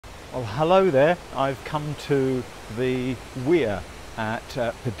Well, hello there. I've come to the weir at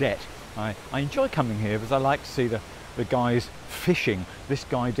Pedette. I enjoy coming here because I like to see the guys fishing. This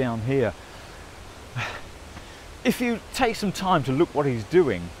guy down here. If you take some time to look what he's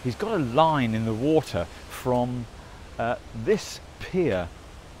doing, he's got a line in the water from this pier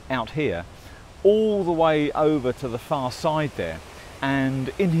out here all the way over to the far side there,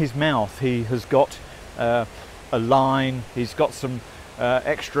 and in his mouth he has got a line. He's got some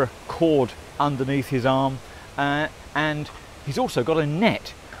extra cord underneath his arm, and he's also got a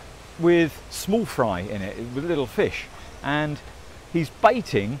net with small fry in it, with little fish, and he's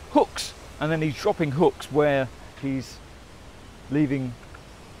baiting hooks, and then he's dropping hooks where he's leaving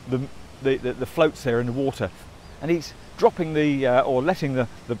the floats there in the water, and he's dropping or letting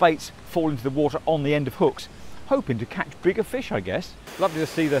the baits fall into the water on the end of hooks, hoping to catch bigger fish, I guess. Lovely to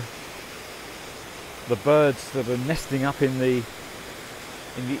see the birds that are nesting up in the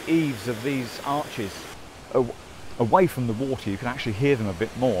eaves of these arches. Away from the water you can actually hear them a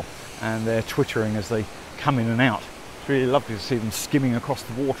bit more, and they're twittering as they come in and out. It's really lovely to see them skimming across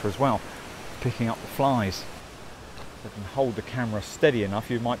the water as well, picking up the flies. If they can hold the camera steady enough,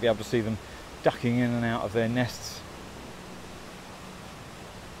 you might be able to see them ducking in and out of their nests.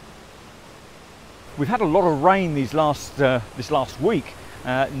 We've had a lot of rain this last week.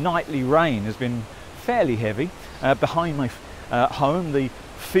 Nightly rain has been fairly heavy. Behind my home, the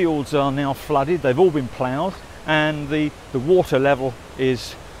fields are now flooded. They've all been ploughed, and the water level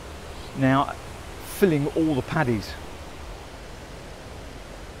is now filling all the paddies.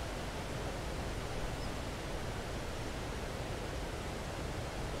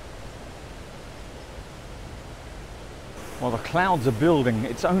 Well, the clouds are building.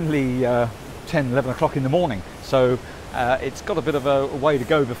 It's only 10, 11 o'clock in the morning, so it's got a bit of a way to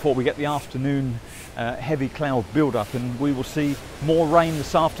go before we get the afternoon heavy cloud build-up, and we will see more rain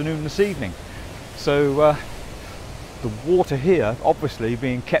this afternoon, this evening. So the water here obviously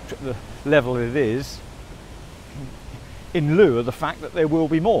being kept at the level it is in lieu of the fact that there will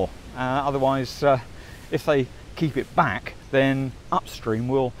be more. Otherwise, if they keep it back, then upstream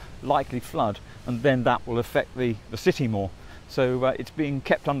will likely flood, and then that will affect the city more. So it's being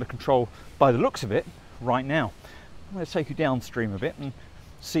kept under control by the looks of it right now. I'm going to take you downstream a bit and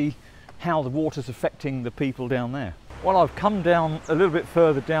see how the water's affecting the people down there. Well, I've come down a little bit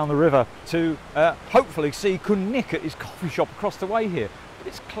further down the river to hopefully see Kun Nick at his coffee shop across the way here. But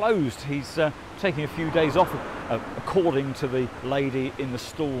it's closed. He's taking a few days off, according to the lady in the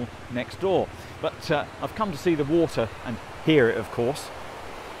stall next door. But I've come to see the water and hear it, of course,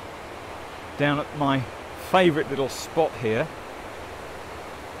 down at my favourite little spot here.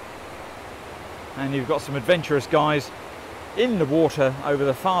 And you've got some adventurous guys in the water over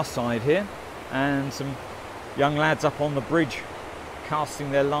the far side here, and some young lads up on the bridge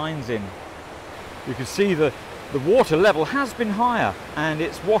casting their lines in. You can see the water level has been higher, and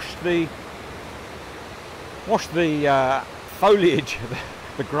it's washed the foliage,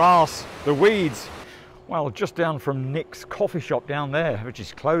 the grass, the weeds. Well, just down from Nick's coffee shop down there, which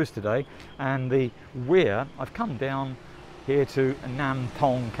is closed today, and the weir, I've come down here to Nam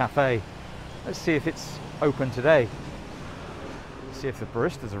Thong Cafe. Let's see if it's open today. See if the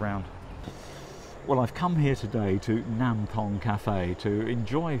barista's around. Well, I've come here today to Nam Thong Cafe to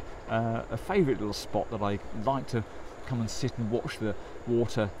enjoy a favourite little spot that I like to come and sit and watch the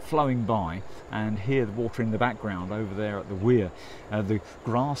water flowing by and hear the water in the background over there at the weir. The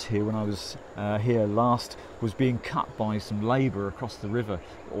grass here, when I was here last, was being cut by some labour across the river,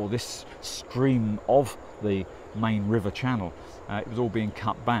 or this stream of the main river channel. It was all being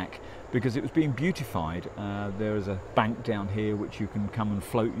cut back because it was being beautified. There is a bank down here which you can come and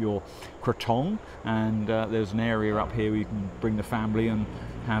float your krathong, and there's an area up here where you can bring the family and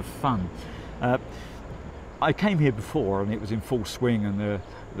have fun. I came here before and it was in full swing, and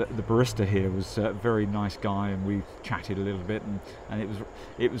the barista here was a very nice guy, and we chatted a little bit, and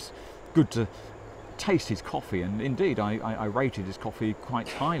it was good to taste his coffee, and indeed I rated his coffee quite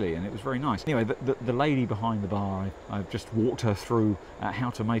highly, and it was very nice. Anyway, the lady behind the bar, I've just walked her through how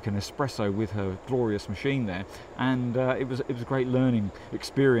to make an espresso with her glorious machine there, and it was a great learning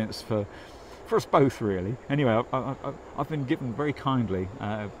experience for us both, really. Anyway, I've been given very kindly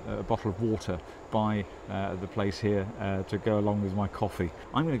a bottle of water by the place here to go along with my coffee.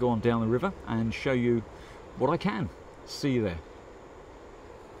 I'm going to go on down the river and show you what I can. See you there.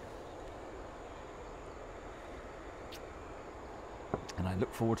 And I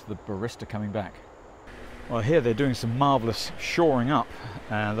look forward to the barista coming back. Well, here they're doing some marvellous shoring up.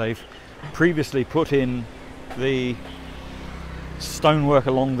 They've previously put in the stonework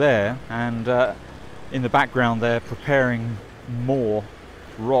along there, and in the background they're preparing more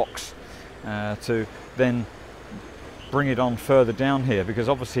rocks to then bring it on further down here, because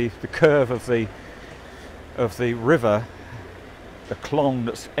obviously the curve of the river, the clong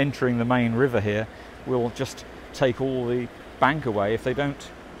that's entering the main river here, will just take all the bank away if they don't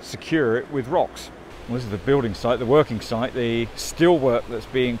secure it with rocks. Well, this is the building site, the working site, the steel work that's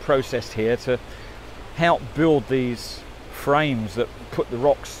being processed here to help build these frames that put the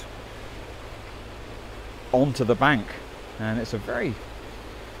rocks onto the bank. And it's a very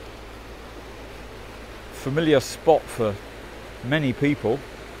familiar spot for many people.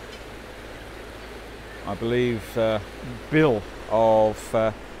 I believe Bill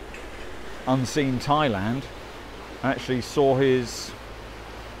of Unseen Thailand actually saw his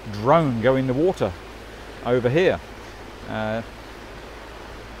drone go in the water over here.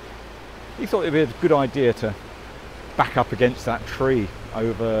 He thought it'd be a good idea to back up against that tree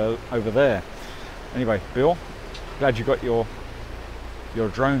over there. Anyway, Bill, glad you got your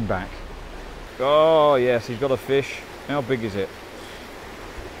drone back. Oh yes, he's got a fish. How big is it?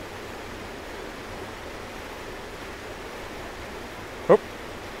 Oh.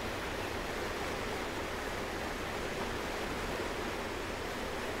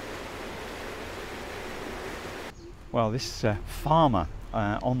 Well, this farmer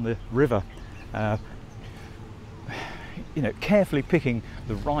on the river, you know, carefully picking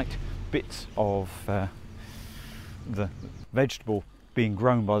the right bits of the vegetable being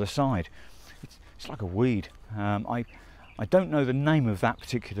grown by the side. It's like a weed. I don't know the name of that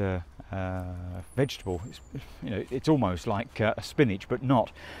particular vegetable. It's almost like a spinach, but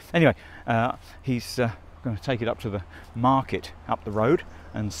not. Anyway, he's going to take it up to the market up the road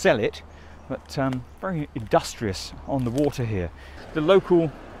and sell it. But very industrious on the water here. The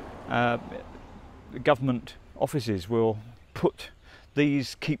local government offices will put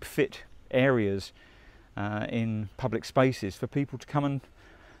these keep fit areas in public spaces for people to come and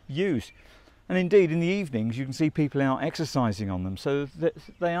use. And indeed, in the evenings, you can see people out exercising on them. So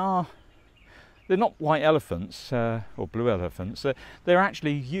they're not white elephants or blue elephants. They're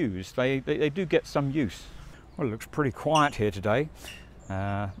actually used. They do get some use. Well, it looks pretty quiet here today.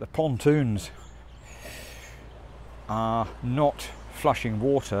 The pontoons are not flushing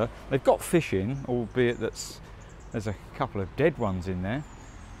water. They've got fish in, albeit there's a couple of dead ones in there.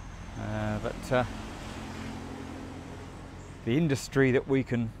 But the industry that we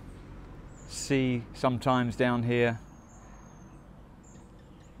can see sometimes down here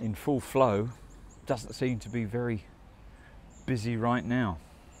in full flow doesn't seem to be very busy right now.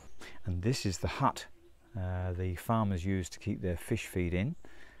 And this is the hut the farmers use to keep their fish feed in,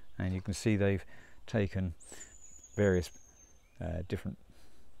 and you can see they've taken various different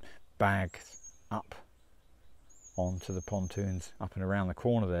bags up onto the pontoons up and around the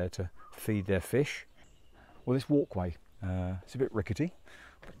corner there to feed their fish. Well, this walkway, it's a bit rickety,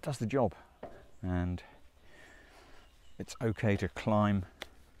 but it does the job, and it's okay to climb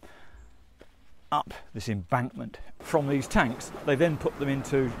up this embankment from these tanks. They then put them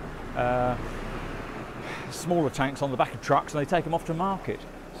into smaller tanks on the back of trucks, and they take them off to market.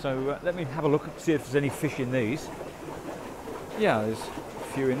 So let me have a look and see if there's any fish in these. Yeah, there's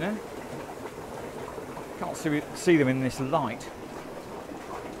a few in there. Can't see them in this light.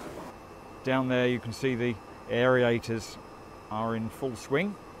 Down there you can see the aerators are in full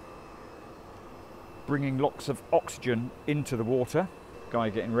swing, bringing lots of oxygen into the water. Guy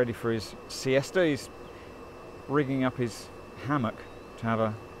getting ready for his siesta. He's rigging up his hammock to have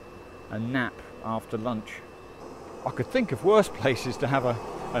a nap after lunch. I could think of worse places to have a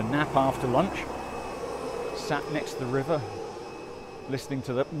nap after lunch. Sat next to the river, listening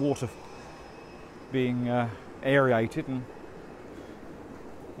to the water being aerated, and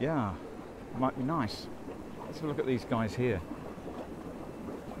yeah, it might be nice. Let's have a look at these guys here.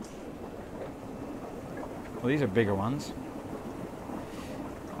 Well, these are bigger ones.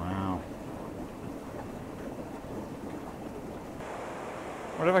 Wow.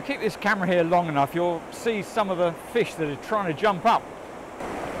 Well, if I keep this camera here long enough, you'll see some of the fish that are trying to jump up.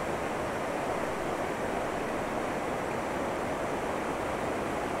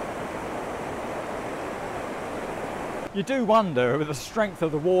 You do wonder, with the strength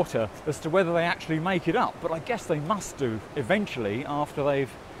of the water, as to whether they actually make it up, but I guess they must do eventually after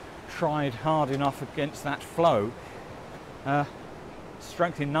they've tried hard enough against that flow.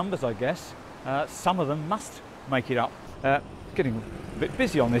 Strength in numbers, I guess. Some of them must make it up. Getting a bit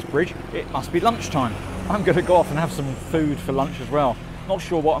busy on this bridge. It must be lunchtime. I'm going to go off and have some food for lunch as well. Not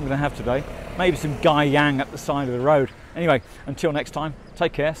sure what I'm going to have today. Maybe some gai yang at the side of the road. Anyway, until next time,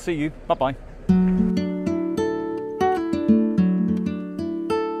 take care. See you. Bye-bye.